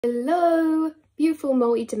Hello, beautiful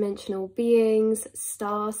multi-dimensional beings,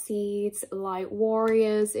 star seeds, light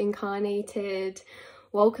warriors incarnated.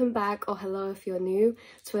 Welcome back, or hello if you're new,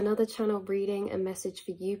 to another channel reading and message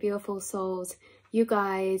for you beautiful souls. You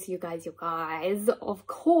guys, of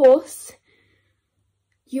course,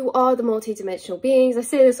 you are the multi-dimensional beings. I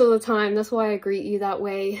say this all the time, that's why I greet you that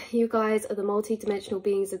way. You guys are the multi-dimensional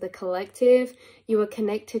beings of the collective. You are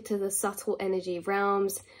connected to the subtle energy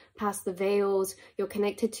realms, past the veils. You're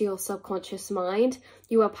connected to your subconscious mind.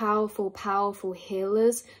 You are powerful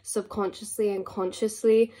healers, subconsciously and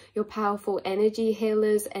consciously. You're powerful energy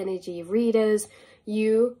healers, energy readers.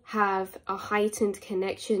 You have a heightened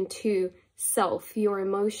connection to self, your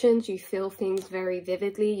emotions. You feel things very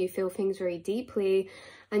vividly, you feel things very deeply,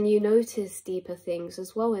 and you notice deeper things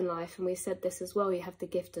as well in life. And we said this as well, you have the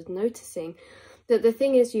gift of noticing. The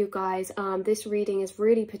thing is, you guys, this reading is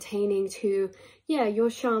really pertaining to, yeah, your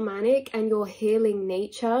shamanic and your healing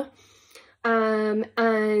nature.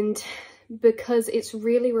 And because it's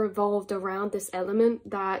really revolved around this element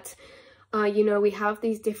that, you know, we have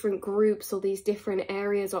these different groups or these different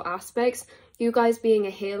areas or aspects. You guys being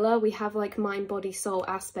a healer, we have like mind, body, soul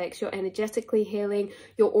aspects. You're energetically healing,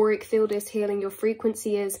 your auric field is healing, your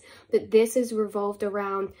frequency is, but this is revolved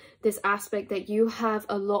around this aspect that you have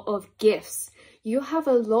a lot of gifts. You have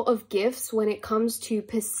a lot of gifts when it comes to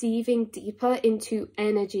perceiving deeper into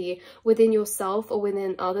energy within yourself or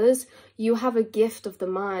within others. You have a gift of the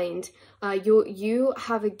mind. You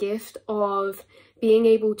have a gift of being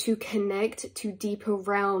able to connect to deeper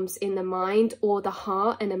realms in the mind or the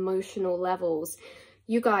heart and emotional levels.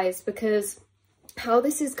 You guys, because how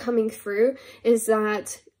this is coming through is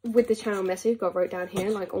that with the channel message, got wrote down here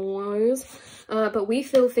like always, but we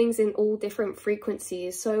feel things in all different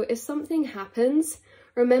frequencies. So if something happens,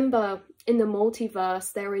 remember in the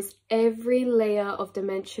multiverse, there is every layer of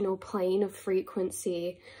dimensional plane of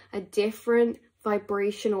frequency, a different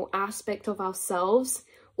vibrational aspect of ourselves,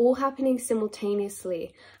 all happening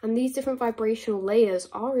simultaneously. And these different vibrational layers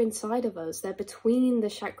are inside of us. They're between the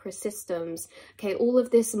chakra systems. Okay, all of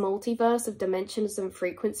this multiverse of dimensions and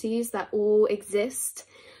frequencies that all exist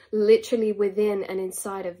literally within and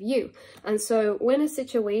inside of you. And so when a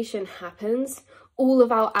situation happens, all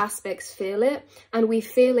of our aspects feel it, and we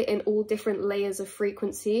feel it in all different layers of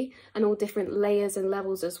frequency and all different layers and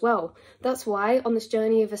levels as well. That's why on this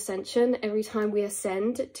journey of ascension, every time we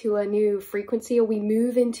ascend to a new frequency or we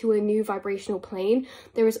move into a new vibrational plane,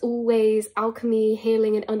 there is always alchemy,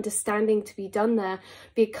 healing and understanding to be done there,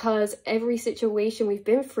 because every situation we've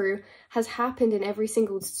been through has happened in every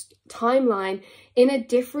single timeline in a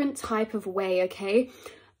different type of way, okay?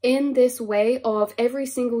 In this way of every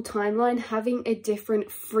single timeline having a different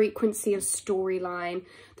frequency of storyline,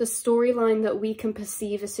 the storyline that we can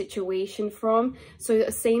perceive a situation from. So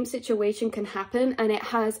the same situation can happen and it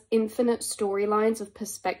has infinite storylines of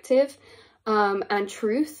perspective and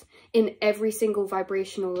truth in every single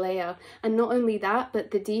vibrational layer. And not only that, but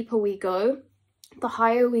the deeper we go, the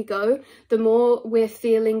higher we go, the more we're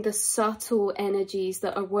feeling the subtle energies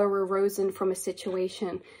that were arisen from a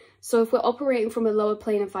situation. So if we're operating from a lower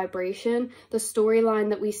plane of vibration, the storyline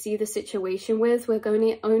that we see the situation with, we're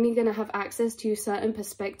only going to have access to certain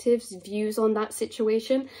perspectives, views on that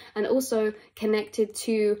situation, and also connected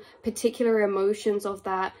to particular emotions of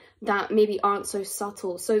that maybe aren't so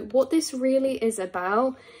subtle. So what this really is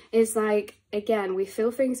about is like, again, we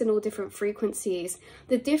feel things in all different frequencies.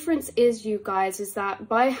 The difference is, you guys, is that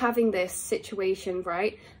by having this situation,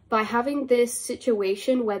 right? By having this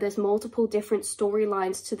situation where there's multiple different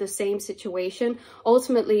storylines to the same situation,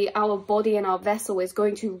 ultimately our body and our vessel is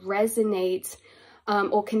going to resonate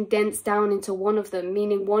or condense down into one of them,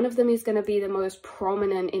 meaning one of them is going to be the most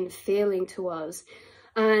prominent in feeling to us.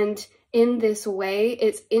 And in this way,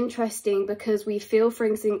 it's interesting because we feel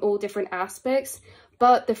things in all different aspects,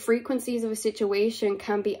 but the frequencies of a situation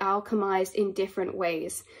can be alchemized in different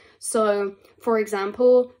ways. So, for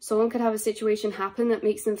example, someone could have a situation happen that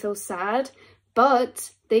makes them feel sad,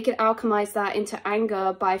 but they could alchemize that into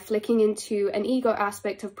anger by flicking into an ego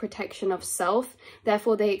aspect of protection of self.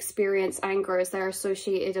 Therefore, they experience anger as their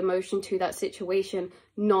associated emotion to that situation,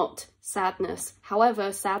 not sadness.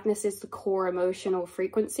 However, sadness is the core emotional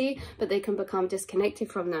frequency, but they can become disconnected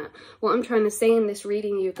from that. What I'm trying to say in this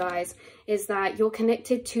reading, you guys, is that you're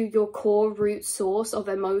connected to your core root source of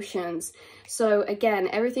emotions. So again,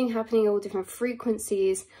 everything happening at all different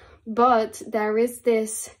frequencies, but there is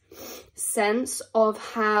this sense of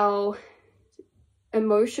how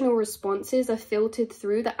emotional responses are filtered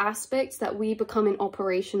through the aspects that we become in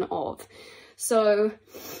operation of. So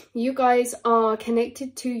you guys are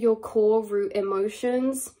connected to your core root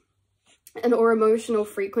emotions and or emotional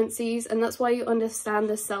frequencies. And that's why you understand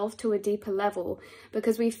the self to a deeper level,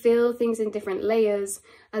 because we feel things in different layers,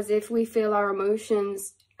 as if we feel our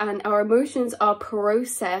emotions, and our emotions are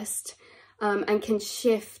processed and can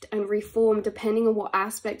shift and reform depending on what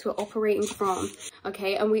aspect we're operating from.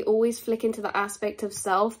 Okay, and we always flick into the aspect of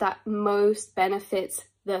self that most benefits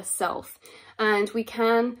the self. And we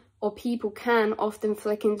can, or people can often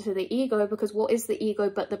flick into the ego, because what is the ego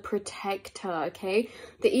but the protector? Okay,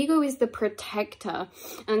 the ego is the protector.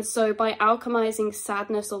 And so by alchemizing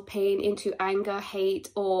sadness or pain into anger, hate,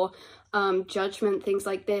 or judgment, things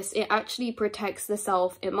like this, it actually protects the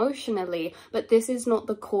self emotionally. But this is not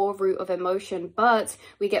the core root of emotion. But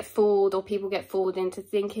we get fooled, or people get fooled into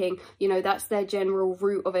thinking, you know, that's their general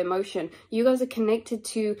root of emotion. You guys are connected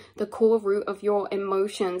to the core root of your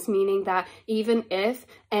emotions, meaning that even if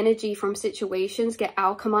energy from situations get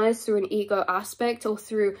alchemized through an ego aspect or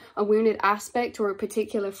through a wounded aspect or a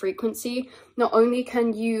particular frequency, not only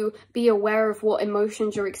can you be aware of what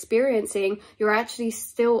emotions you're experiencing, you're actually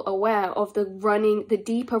still aware of the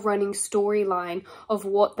deeper running storyline of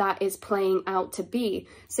what that is playing out to be.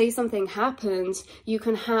 Say something happens, you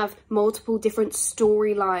can have multiple different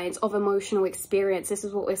storylines of emotional experience. This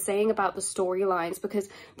is what we're saying about the storylines, because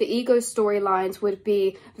the ego storylines would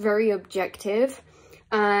be very objective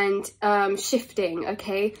and shifting.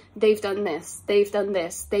 Okay, they've done this,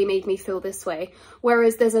 they made me feel this way.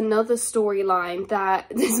 Whereas there's another storyline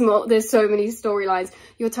that there's so many storylines.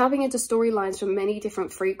 You're tapping into storylines from many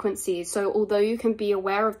different frequencies. So although you can be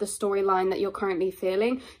aware of the storyline that you're currently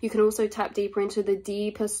feeling, you can also tap deeper into the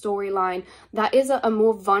deeper storyline that is a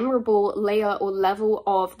more vulnerable layer or level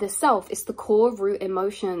of the self. It's the core root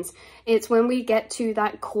emotions. It's when we get to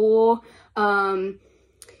that core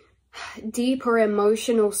deeper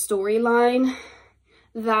emotional storyline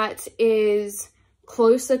that is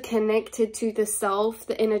closer connected to the self,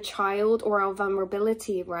 the inner child, or our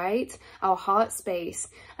vulnerability, right? Our heart space.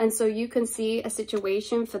 And so you can see a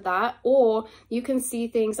situation for that, or you can see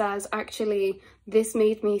things as, actually, this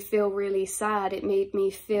made me feel really sad. It made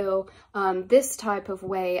me feel this type of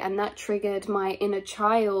way, and that triggered my inner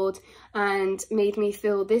child and made me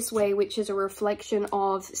feel this way, which is a reflection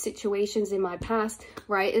of situations in my past,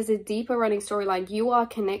 right? As a deeper running storyline, you are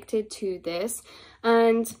connected to this.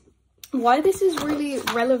 And why this is really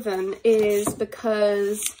relevant is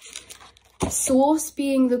because source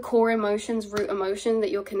being the core emotions, root emotion that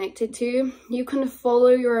you're connected to, you can follow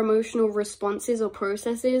your emotional responses or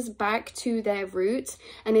processes back to their roots,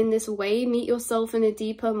 and in this way meet yourself in a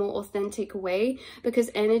deeper, more authentic way, because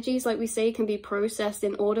energies, like we say, can be processed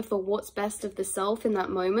in order for what's best of the self in that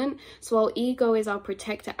moment. So our ego is our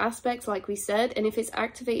protector aspect, like we said, and if it's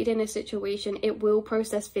activated in a situation, it will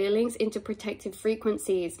process feelings into protective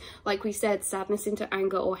frequencies, like we said, sadness into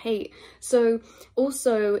anger or hate. So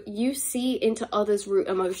also you see into others' root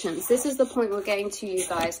emotions. This is the point we're getting to, you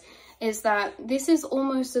guys, is that this is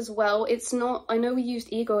almost as well, it's not, I know we used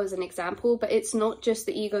ego as an example, but it's not just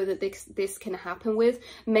the ego that this can happen with.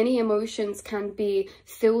 Many emotions can be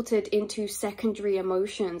filtered into secondary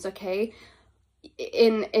emotions, okay,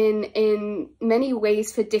 in many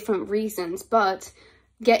ways for different reasons. But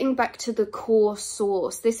getting back to the core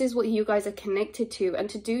source, this is what you guys are connected to, and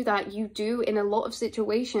to do that, you do in a lot of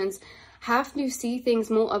situations have to see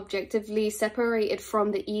things more objectively, separated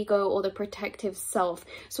from the ego or the protective self.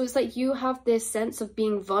 So it's like you have this sense of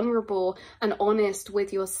being vulnerable and honest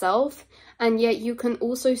with yourself, and yet you can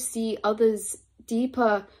also see others'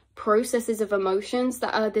 deeper processes of emotions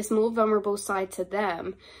that are this more vulnerable side to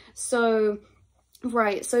them. So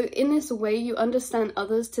right, so in this way you understand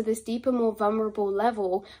others to this deeper, more vulnerable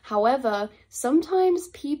level. However, sometimes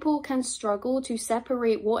people can struggle to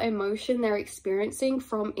separate what emotion they're experiencing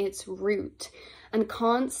from its root, and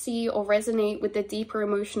can't see or resonate with the deeper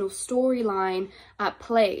emotional storyline at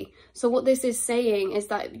play. So what this is saying is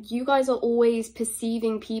that you guys are always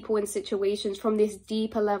perceiving people and situations from this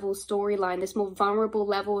deeper level storyline, this more vulnerable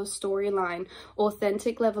level of storyline,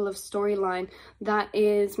 authentic level of storyline that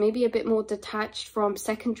is maybe a bit more detached from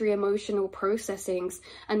secondary emotional processings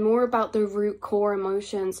and more about the root core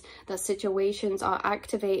emotions that situations are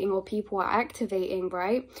activating or people are activating,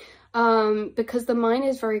 right? Because the mind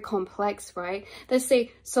is very complex, right? Let's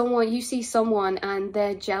say you see someone and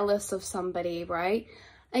they're jealous of somebody, right?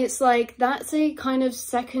 It's like that's a kind of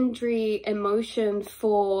secondary emotion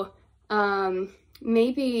for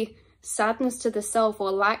maybe sadness to the self, or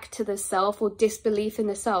lack to the self, or disbelief in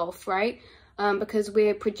the self, right? Because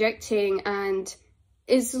we're projecting, and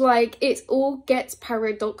it's like it all gets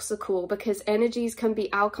paradoxical because energies can be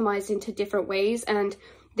alchemized into different ways, and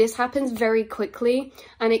This happens very quickly,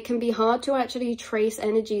 and it can be hard to actually trace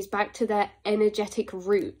energies back to their energetic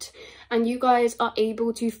root. And you guys are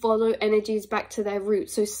able to follow energies back to their root.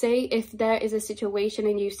 So say if there is a situation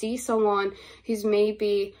and you see someone who's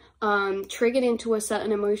maybe triggered into a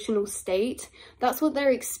certain emotional state, that's what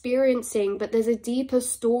they're experiencing, but there's a deeper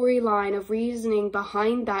storyline of reasoning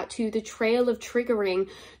behind that, to the trail of triggering,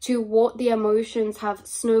 to what the emotions have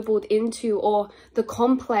snowballed into, or the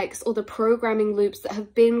complex or the programming loops that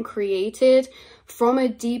have been created from a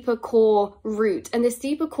deeper core root. And this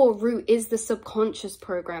deeper core root is the subconscious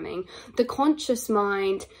programming. The conscious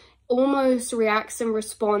mind almost reacts and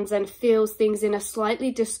responds and feels things in a slightly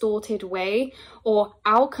distorted way or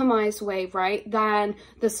alchemized way, right, than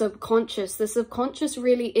the subconscious. The subconscious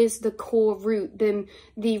really is the core root,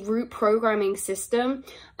 the root programming system,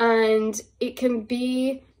 and it can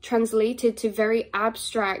be translated to very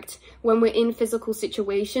abstract when we're in physical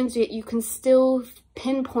situations, yet you can still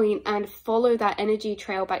pinpoint and follow that energy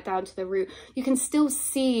trail back down to the root. You can still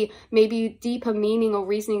see maybe deeper meaning or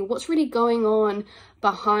reasoning, what's really going on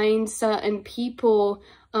behind certain people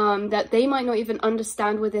that they might not even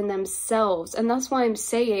understand within themselves. And that's why I'm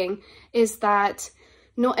saying is that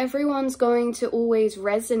not everyone's going to always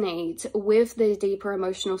resonate with the deeper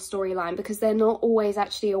emotional storyline, because they're not always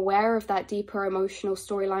actually aware of that deeper emotional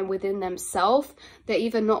storyline within themselves. They're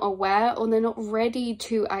either not aware or they're not ready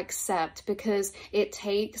to accept, because it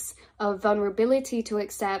takes a vulnerability to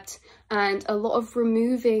accept and a lot of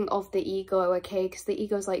removing of the ego, okay? Because the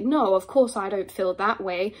ego's like, no, of course I don't feel that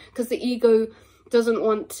way, because the ego doesn't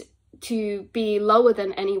want to be lower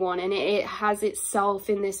than anyone, and it has itself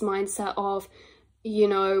in this mindset of, you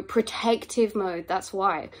know, protective mode. That's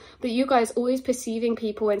why. But you guys always perceiving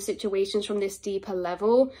people and situations from this deeper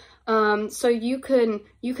level, so you can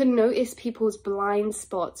notice people's blind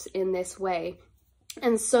spots in this way.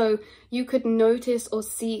 And so you could notice or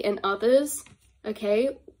see in others,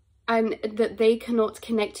 okay, and that they cannot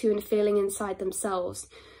connect to and feeling inside themselves.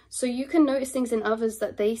 So you can notice things in others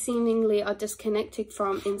that they seemingly are disconnected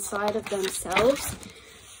from inside of themselves.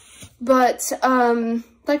 But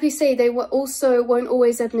like we say, they also won't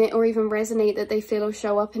always admit or even resonate that they feel or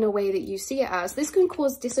show up in a way that you see it as. This can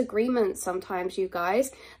cause disagreements sometimes, you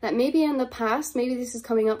guys, that maybe in the past, maybe this is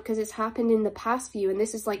coming up because it's happened in the past for you, and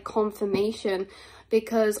this is like confirmation,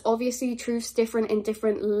 because obviously truth's different in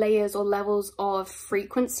different layers or levels of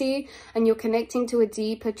frequency, and you're connecting to a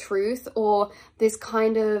deeper truth or this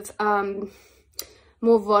kind of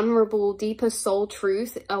more vulnerable, deeper soul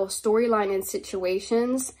truth or storyline in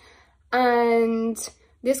situations. And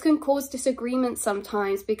this can cause disagreement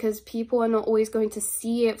sometimes because people are not always going to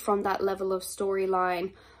see it from that level of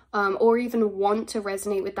storyline, or even want to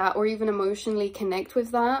resonate with that, or even emotionally connect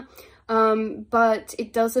with that. But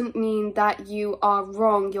it doesn't mean that you are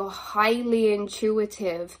wrong. You're highly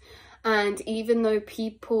intuitive. And even though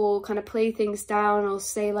people kind of play things down or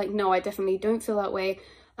say like, no, I definitely don't feel that way,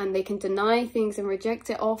 and they can deny things and reject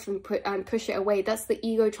it off and push it away, that's the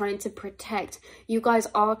ego trying to protect. You guys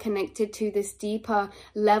are connected to this deeper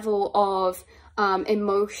level of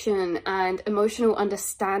emotion and emotional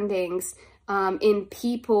understandings in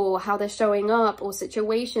people, how they're showing up, or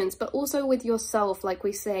situations, but also with yourself. Like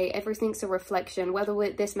we say, everything's a reflection, whether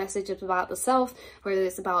this message is about the self, whether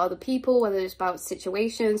it's about other people, whether it's about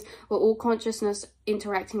situations. We're all consciousness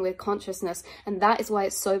interacting with consciousness, and that is why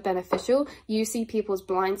it's so beneficial. You see people's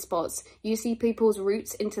blind spots, you see people's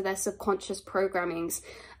roots into their subconscious programmings,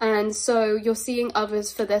 and so you're seeing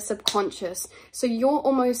others for their subconscious. So you're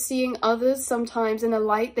almost seeing others sometimes in a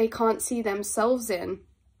light they can't see themselves in,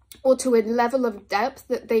 or to a level of depth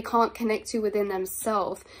that they can't connect to within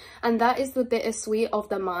themselves. And that is the bittersweet of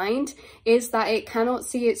the mind, is that it cannot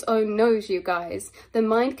see its own nose, you guys. The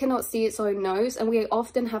mind cannot see its own nose, and we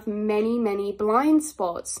often have many, many blind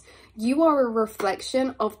spots. You are a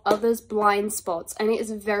reflection of others' blind spots, and it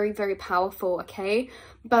is very, very powerful, okay?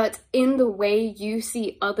 But in the way you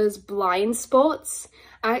see others' blind spots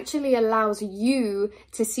actually allows you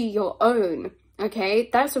to see your own, okay?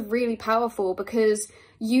 That's really powerful, because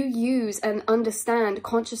you use and understand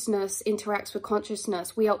consciousness interacts with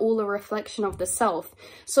consciousness. We are all a reflection of the self.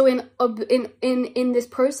 So in this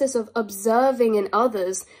process of observing in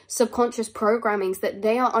others subconscious programmings that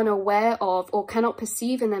they are unaware of or cannot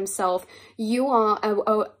perceive in themselves, you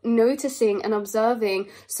are noticing and observing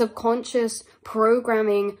subconscious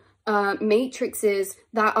programming matrices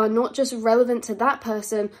that are not just relevant to that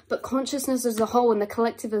person, but consciousness as a whole and the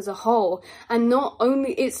collective as a whole. And not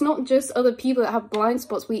only, it's not just other people that have blind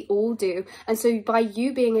spots, we all do. And so by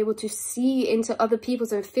you being able to see into other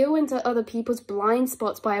people's and feel into other people's blind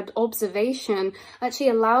spots by observation actually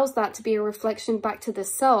allows that to be a reflection back to the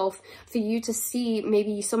self for you to see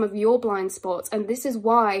maybe some of your blind spots. And this is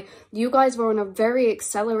why you guys were on a very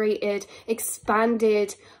accelerated,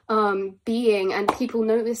 expanded being, and people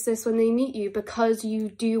notice this when they meet you, because you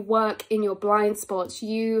do work in your blind spots.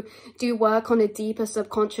 You do work on a deeper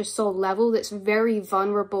subconscious soul level that's very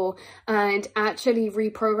vulnerable and actually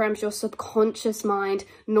reprograms your subconscious mind,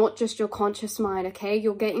 not just your conscious mind. Okay,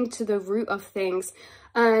 you're getting to the root of things.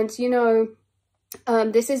 And you know,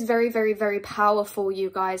 this is very, very, very powerful, you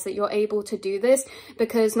guys, that you're able to do this,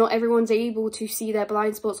 because not everyone's able to see their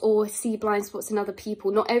blind spots or see blind spots in other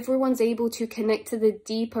people. Not everyone's able to connect to the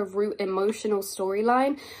deeper root emotional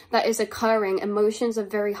storyline that is occurring. Emotions are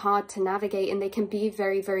very hard to navigate and they can be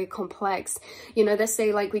very, very complex. You know, let's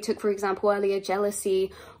say, like we took, for example, earlier,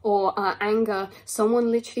 jealousy or anger.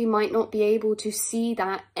 Someone literally might not be able to see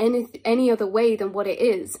that any other way than what it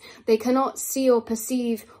is. They cannot see or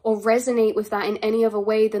perceive or resonate with that in any other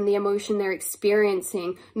way than the emotion they're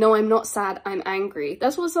experiencing. No, I'm not sad, I'm angry.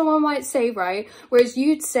 That's what someone might say, right? Whereas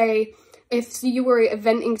you'd say, if you were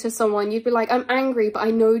venting to someone, you'd be like, I'm angry, but I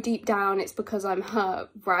know deep down it's because I'm hurt,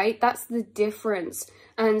 right? That's the difference.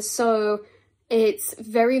 And so it's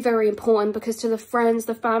very, very important, because to the friends,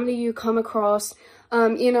 the family you come across,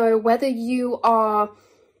 you know, whether you are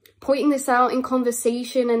pointing this out in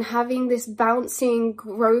conversation and having this bouncing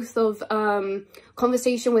growth of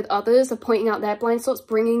conversation with others, of pointing out their blind spots,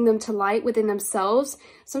 bringing them to light within themselves.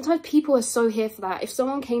 Sometimes people are so here for that. If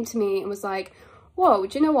someone came to me and was like, whoa,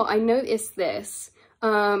 do you know what? I noticed this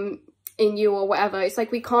in you or whatever. It's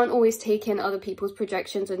like we can't always take in other people's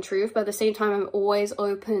projections and truth, but at the same time, I'm always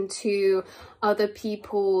open to other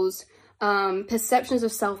people's perceptions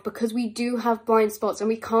of self, because we do have blind spots and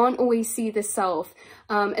we can't always see the self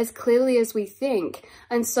as clearly as we think.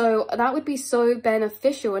 And so that would be so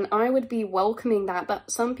beneficial, and I would be welcoming that.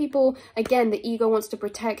 But some people, again, the ego wants to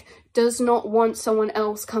protect, does not want someone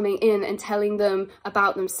else coming in and telling them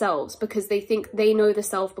about themselves, because they think they know the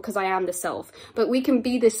self because I am the self. But we can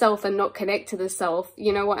be the self and not connect to the self,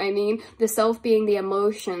 you know what I mean? The self being the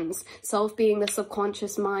emotions, self being the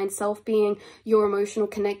subconscious mind, self being your emotional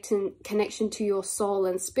connection to your soul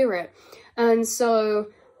and spirit. And so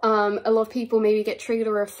a lot of people maybe get triggered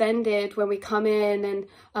or offended when we come in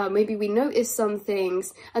and maybe we notice some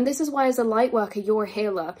things. And this is why, as a light worker, you're a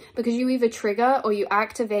healer, because you either trigger or you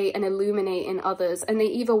activate and illuminate in others, and they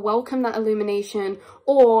either welcome that illumination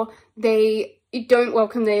or they don't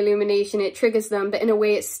welcome the illumination. It triggers them, but in a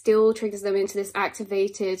way it still triggers them into this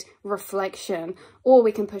activated reflection. Or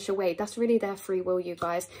we can push away. That's really their free will, you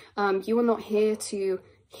guys. You are not here to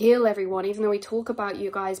heal everyone, even though we talk about you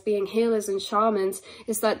guys being healers and shamans.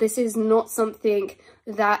 Is that this is not something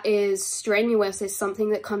that is strenuous. It's something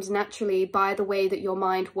that comes naturally by the way that your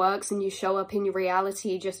mind works and you show up in your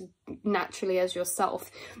reality just naturally as yourself.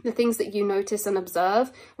 The things that you notice and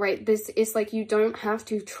observe, right? This is like, you don't have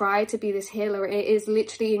to try to be this healer. It is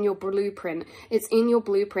literally in your blueprint. It's in your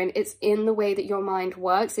blueprint. It's in the way that your mind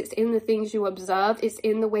works. It's in the things you observe. It's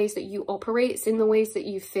in the ways that you operate. It's in the ways that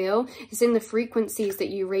you feel. It's in the frequencies that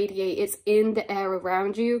you radiate. It's in the air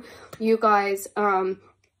around you. You guys,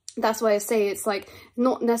 that's why I say it's like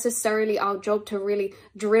not necessarily our job to really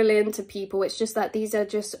drill into people. It's just that these are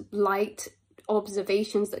just light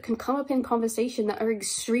observations that can come up in conversation that are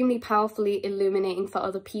extremely powerfully illuminating for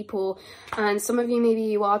other people. And some of you, maybe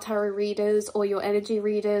you are tarot readers, or you're energy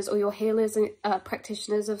readers, or you're healers and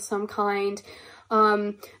practitioners of some kind.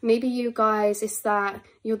 Maybe you guys, it's that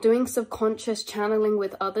you're doing subconscious channeling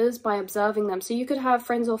with others by observing them. So you could have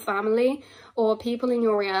friends or family or people in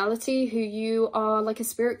your reality who you are like a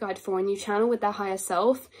spirit guide for, and you channel with their higher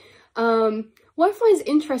self. What I find is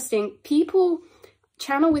interesting, people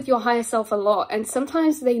channel with your higher self a lot, and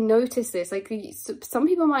sometimes they notice this. Like, some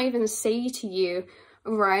people might even say to you,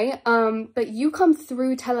 right, but you come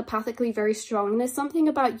through telepathically very strong. And there's something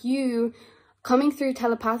about you coming through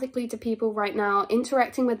telepathically to people right now,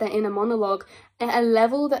 interacting with their inner monologue at a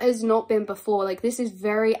level that has not been before. Like, this is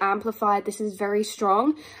very amplified, this is very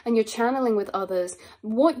strong, and you're channeling with others.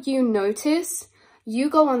 What you notice, you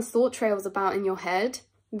go on thought trails about in your head.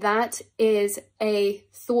 That is a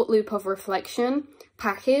thought loop of reflection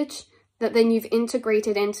package that then you've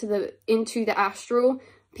integrated into the astral.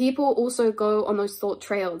 People also go on those thought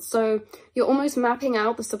trails. So you're almost mapping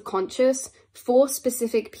out the subconscious for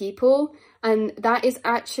specific people, and that is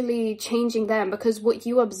actually changing them, because what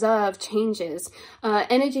you observe changes.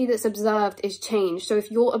 Energy that's observed is changed. So if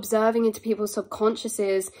you're observing into people's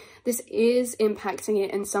subconsciouses, this is impacting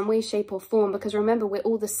it in some way, shape or form, because remember, we're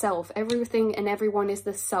all the self. Everything and everyone is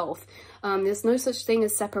the self. There's no such thing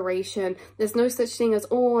as separation. There's no such thing as,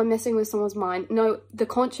 oh, I'm messing with someone's mind. No, the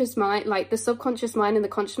conscious mind, like the subconscious mind and the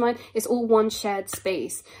conscious mind, is all one shared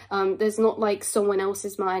space. There's not like someone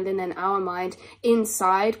else's mind and then our mind.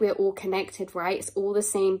 Inside, we're all connected, right? It's all the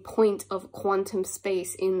same point of quantum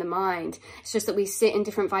space in the mind. It's just that we sit in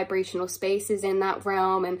different vibrational spaces in that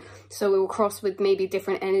realm, and so we will cross with maybe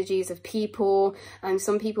different energies of people, and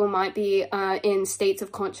some people might be in states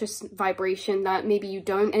of conscious vibration that maybe you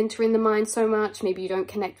don't enter in the mind so much, maybe you don't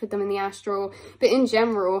connect with them in the astral, but in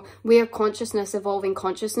general, we are consciousness evolving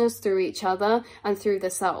consciousness through each other and through the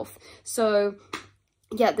self. So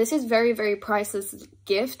yeah, this is very, very priceless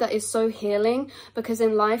gift that is so healing, because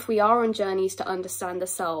in life we are on journeys to understand the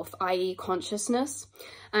self, i.e. consciousness,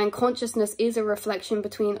 and consciousness is a reflection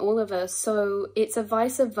between all of us. So it's a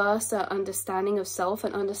vice versa understanding of self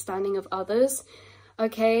and understanding of others.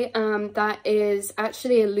 Okay, that is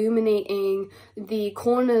actually illuminating the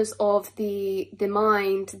corners of the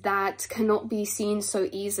mind that cannot be seen so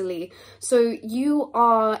easily. So you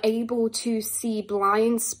are able to see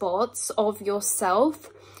blind spots of yourself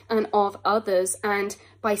and of others, and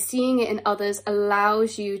by seeing it in others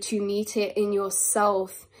allows you to meet it in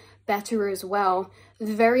yourself better as well.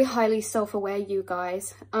 Very highly self-aware, you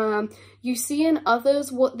guys. You see in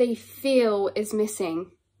others what they feel is missing.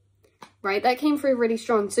 Right, that came through really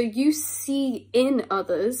strong. So you see in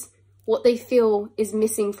others what they feel is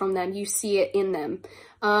missing from them. You see it in them.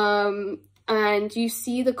 And you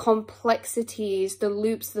see the complexities, the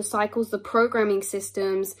loops, the cycles, the programming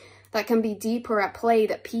systems that can be deeper at play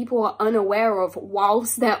that people are unaware of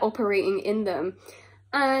whilst they're operating in them.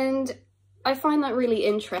 And I find that really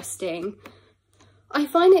interesting. I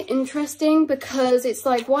find it interesting because it's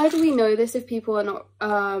like, why do we know this if people are not...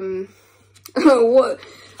 what?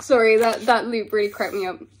 Sorry, that loop really cracked me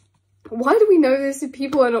up. Why do we know this if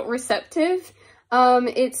people are not receptive?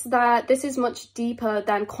 It's that this is much deeper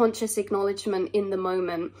than conscious acknowledgement in the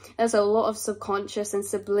moment. There's a lot of subconscious and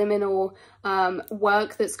subliminal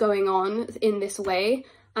work that's going on in this way.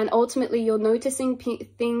 And ultimately, you're noticing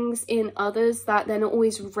things in others that they're not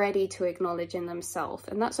always ready to acknowledge in themselves.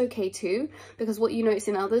 And that's okay too, because what you notice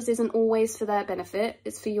in others isn't always for their benefit.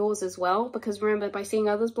 It's for yours as well. Because remember, by seeing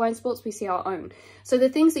others' blind spots, we see our own. So the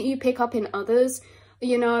things that you pick up in others,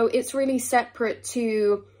 you know, it's really separate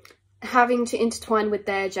to having to intertwine with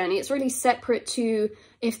their journey. It's really separate to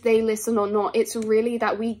if they listen or not. It's really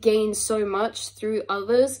that we gain so much through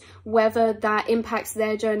others, whether that impacts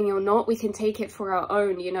their journey or not. We can take it for our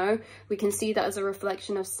own, you know. We can see that as a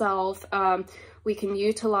reflection of self. We can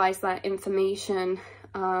utilize that information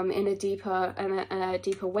in a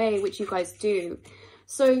deeper way, which you guys do.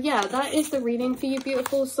 So yeah, that is the reading for you,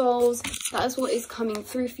 beautiful souls. That is what is coming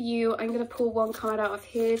through for you. I'm going to pull one card out of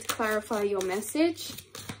here to clarify your message.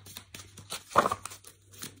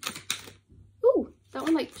 Ooh, that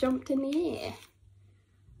one like jumped in the air.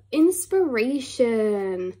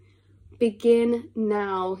 Inspiration. Begin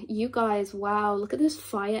now. You guys, wow, look at this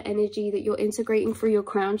fire energy that you're integrating through your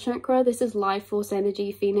crown chakra. This is life force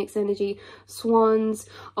energy, phoenix energy, swans.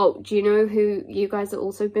 Oh, do you know who you guys have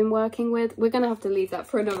also been working with? We're gonna have to leave that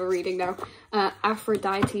for another reading now.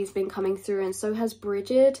 Aphrodite's been coming through, and so has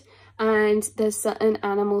Bridget. And there's certain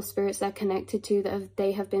animal spirits they're connected to that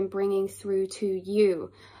they have been bringing through to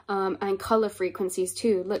you. And color frequencies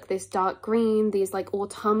too. Look, this dark green, these like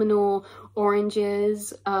autumnal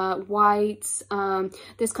oranges, whites,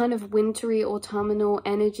 this kind of wintry autumnal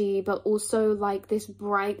energy, but also like this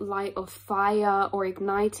bright light of fire or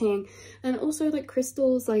igniting. And also like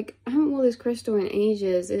crystals, like I haven't worn this crystal in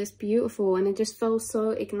ages. It's beautiful and it just feels so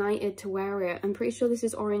ignited to wear it. I'm pretty sure this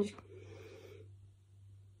is orange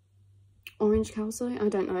calcite, I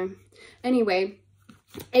don't know. Anyway,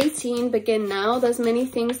 18, begin now. There's many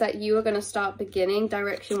things that you are going to start beginning.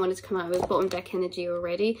 Direction wanted to come out with bottom deck energy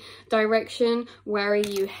already. Direction, where are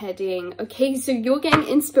you heading? Okay, so you're getting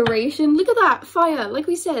inspiration. Look at that, fire. Like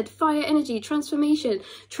we said, fire energy, transformation.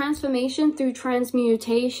 Transformation through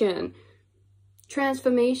transmutation.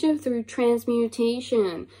 Transformation through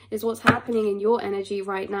transmutation is what's happening in your energy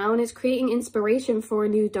right now, and it's creating inspiration for a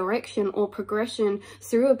new direction or progression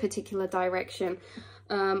through a particular direction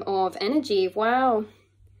of energy. Wow.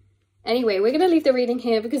 Anyway, we're gonna leave the reading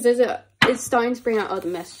here because it's starting to bring out other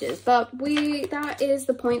messages, but that is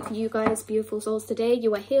the point for you guys, beautiful souls. Today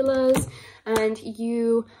you are healers and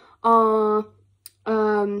you are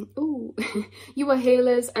ooh, you are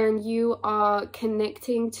healers, and you are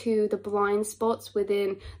connecting to the blind spots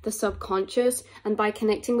within the subconscious, and by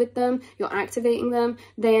connecting with them, you're activating them.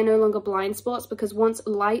 They are no longer blind spots, because once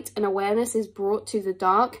light and awareness is brought to the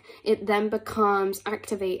dark, it then becomes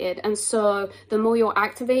activated. And so the more you're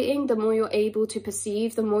activating, the more you're able to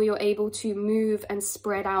perceive, the more you're able to move and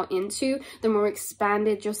spread out into, the more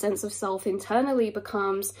expanded your sense of self internally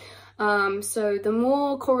becomes. So the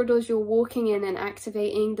more corridors you're walking in and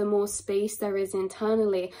activating, the more space there is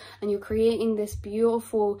internally, and you're creating this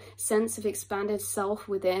beautiful sense of expanded self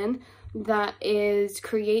within that is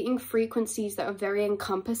creating frequencies that are very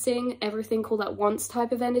encompassing, everything all at once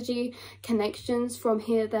type of energy, connections from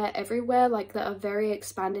here, there, everywhere, like that are very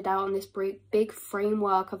expanded out on this big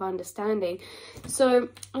framework of understanding. So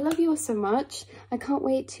I love you all so much. I can't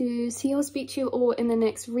wait to see or speak to you all in the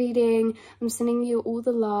next reading. I'm sending you all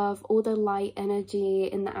the love, all the light energy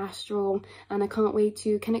in the astral, and I can't wait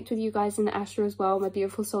to connect with you guys in the astral as well, my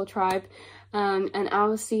beautiful soul tribe. And I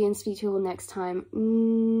will see and speak to you all next time.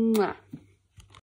 Mwah.